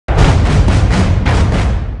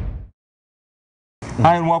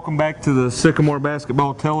Hi, and welcome back to the Sycamore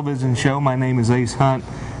Basketball Television Show. My name is Ace Hunt.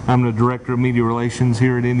 I'm the Director of Media Relations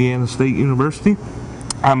here at Indiana State University.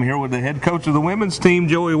 I'm here with the head coach of the women's team,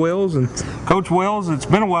 Joey Wells. And Coach Wells, it's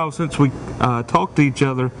been a while since we talked to each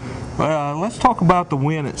other. Let's talk about the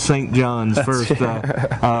win at St. John's first.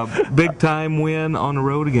 Big time win on the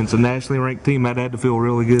road against a nationally ranked team. That had to feel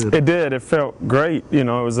really good. It did. It felt great. You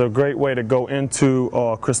know, it was a great way to go into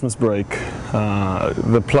our Christmas break.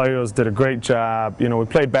 The players did a great job. You know, we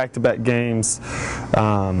played back-to-back games.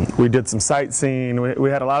 We did some sightseeing. We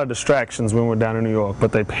had a lot of distractions when we were down in New York,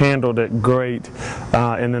 but they handled it great.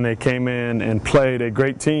 And then they came in and played a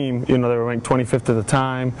great team. You know, they were ranked 25th at the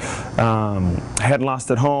time. Hadn't lost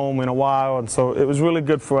at home in a while, and so it was really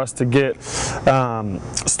good for us to get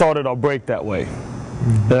started our break that way.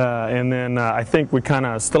 And then I think we kind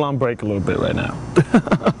of still on break a little bit right now.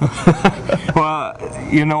 Well,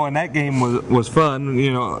 you know, and that game was fun,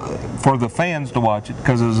 you know, for the fans to watch it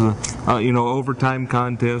because it was a you know, overtime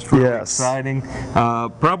contest, really exciting.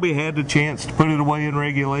 Probably had the chance to put it away in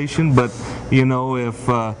regulation, but you know, if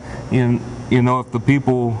you know, if the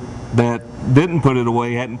people that didn't put it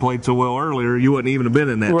away hadn't played so well earlier, you wouldn't even have been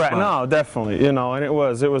in that spot. No, definitely. You know, and it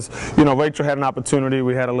was, you know, Rachel had an opportunity.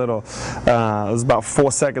 We had a little, it was about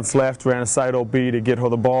 4 seconds left. Ran a side OB to get her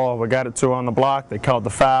the ball. We got it to her on the block. They called the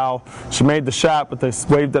foul. She made the shot, but they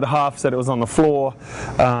waved at Huff, said it was on the floor.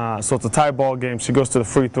 So it's a tie ball game. She goes to the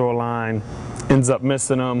free throw line, ends up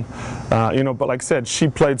missing them. You know, but like I said, she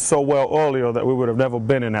played so well earlier that we would have never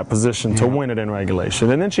been in that position to win it in regulation.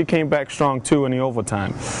 And then she came back strong too in the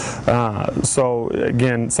overtime. So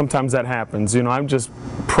again, sometimes that happens. You know, I'm just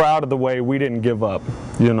proud of the way we didn't give up.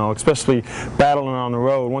 You know, especially battling on the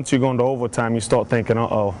road. Once you go into overtime, you start thinking,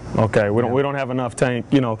 uh-oh, okay, we don't have enough tank,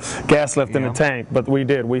 you know, gas left in the tank. But we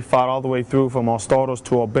did. We fought all the way through from our starters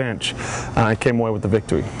to our bench and came away with the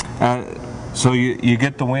victory. So you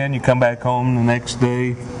get the win, you come back home the next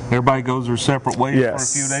day, everybody goes their separate ways for a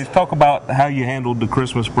few days. Talk about how you handled the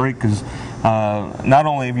Christmas break, because not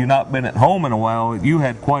only have you not been at home in a while, you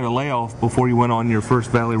had quite a layoff before you went on your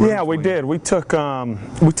first Valley Road. Yeah, we did. We took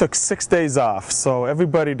 6 days off, so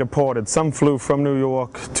everybody departed. Some flew from New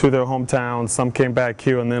York to their hometown, some came back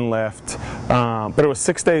here and then left. But it was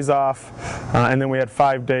 6 days off, and then we had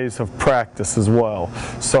 5 days of practice as well.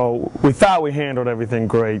 So we thought we handled everything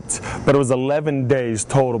great, but it was 11 days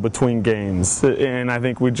total between games, and I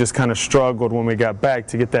think we just kind of struggled when we got back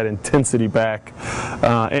to get that intensity back.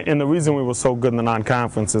 And the reason we were so good in the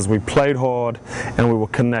non-conference is we played hard and we were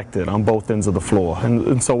connected on both ends of the floor,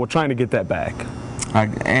 and so we're trying to get that back.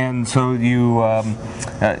 And so you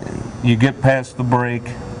get past the break.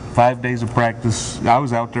 5 days of practice. I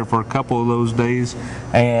was out there for a couple of those days,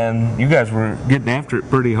 and you guys were getting after it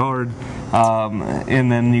pretty hard.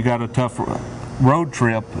 And then you got a tough road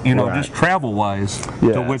trip, you know, just travel-wise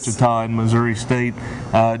to Wichita and Missouri State.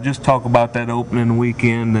 Just talk about that opening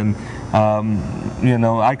weekend, and you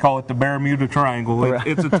know, I call it the Bermuda Triangle.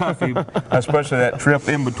 It's a toughie, especially that trip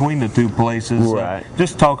in between the two places.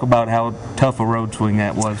 Just talk about how tough a road swing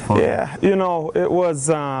that was for you. Yeah, you know, it was,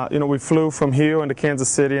 you know, we flew from here into Kansas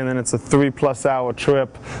City, and then it's a 3+ hour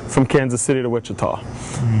trip from Kansas City to Wichita.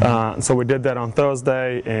 So we did that on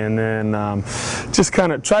Thursday, and then just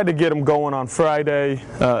kind of tried to get them going on Friday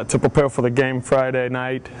to prepare for the game Friday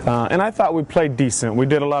night. And I thought we played decent. We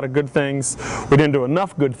did a lot of good things. We didn't do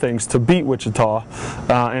enough good things to beat Wichita.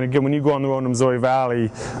 And again, when you go on the road to Missouri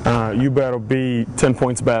Valley, you better be 10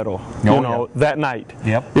 points better, you know, that night.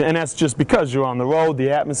 And that's just because you're on the road, the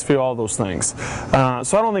atmosphere, all those things.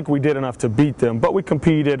 So I don't think we did enough to beat them, but we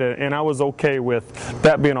competed, and I was okay with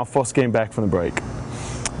that being our first game back from the break.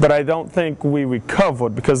 But I don't think we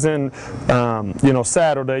recovered, because then, you know,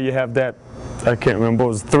 Saturday you have that, I can't remember, it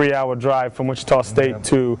was a 3-hour drive from Wichita State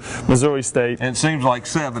to Missouri State. And it seems like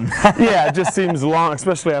 7. Yeah, it just seems long,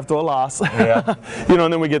 especially after a loss. You know,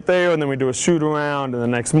 and then we get there, and then we do a shoot around, and the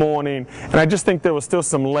next morning. And I just think there was still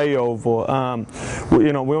some layover.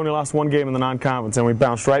 You know, we only lost 1 game in the non-conference, and we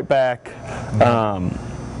bounced right back.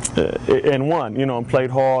 And won, you know, and played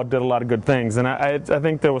hard, did a lot of good things. And I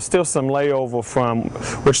think there was still some layover from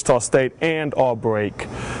Wichita State and our break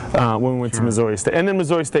when we went to Missouri State. And then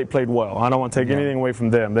Missouri State played well. I don't want to take anything away from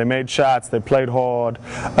them. They made shots, they played hard,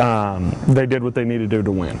 they did what they needed to do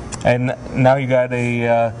to win. And now you got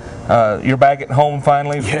you're back at home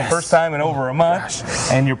finally for the Yes. first time in over a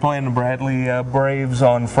month, and you're playing the Bradley Braves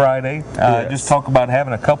on Friday. Yes. Just talk about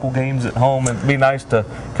having a couple games at home. It'd be nice to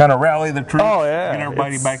kind of rally the troops, Oh yeah, get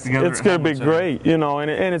everybody back together. It's at going to home be and so- great, you know, and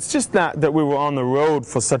it's just not that we were on the road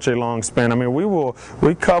for such a long span. I mean,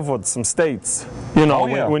 we covered some states, you know, Oh,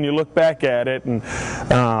 yeah. when you look back at it, and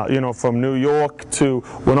you know, from New York to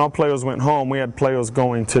when our players went home, we had players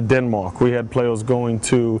going to Denmark, we had players going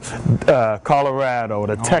to Colorado,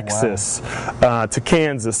 to Texas, to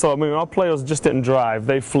Kansas. So I mean, our players just didn't drive;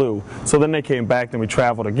 they flew. So then they came back, then we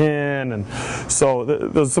traveled again, and so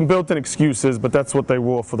there's some built-in excuses, but that's what they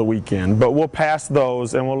were for the weekend. But we'll pass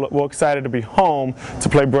those, and we're excited to be home to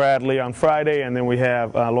play Bradley on Friday, and then we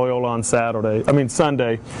have Loyola on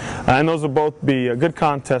Sunday, and those will both be a good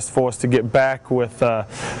contest for us to get back with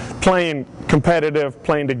playing competitive,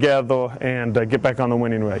 playing together, and get back on the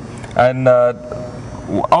winning rate. And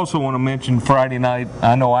also want to mention Friday night.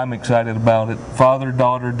 I know I'm excited about it.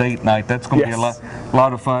 Father-daughter date night. That's going to be a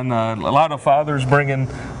lot of fun. A lot of fathers bringing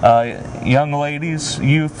young ladies,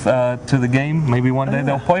 youth to the game. Maybe one day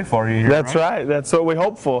they'll play for you here. That's right. That's what we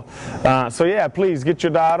hope for. So yeah, please get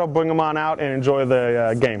your daughter, bring them on out, and enjoy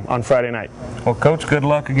the game on Friday night. Well, Coach, good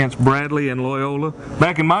luck against Bradley and Loyola.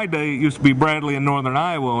 Back in my day, it used to be Bradley and Northern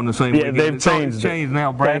Iowa on the same weekend. They've It's always changed changed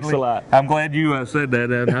now. Bradley. Thanks a lot. I'm glad you said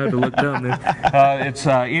that. I had to look down there. It's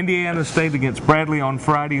Indiana State against Bradley on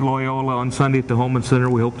Friday, Loyola on Sunday at the Holman Center.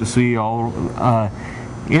 We hope to see you all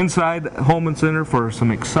inside Holman Center for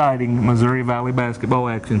some exciting Missouri Valley basketball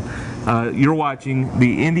action. You're watching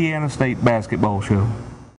the Indiana State Basketball Show.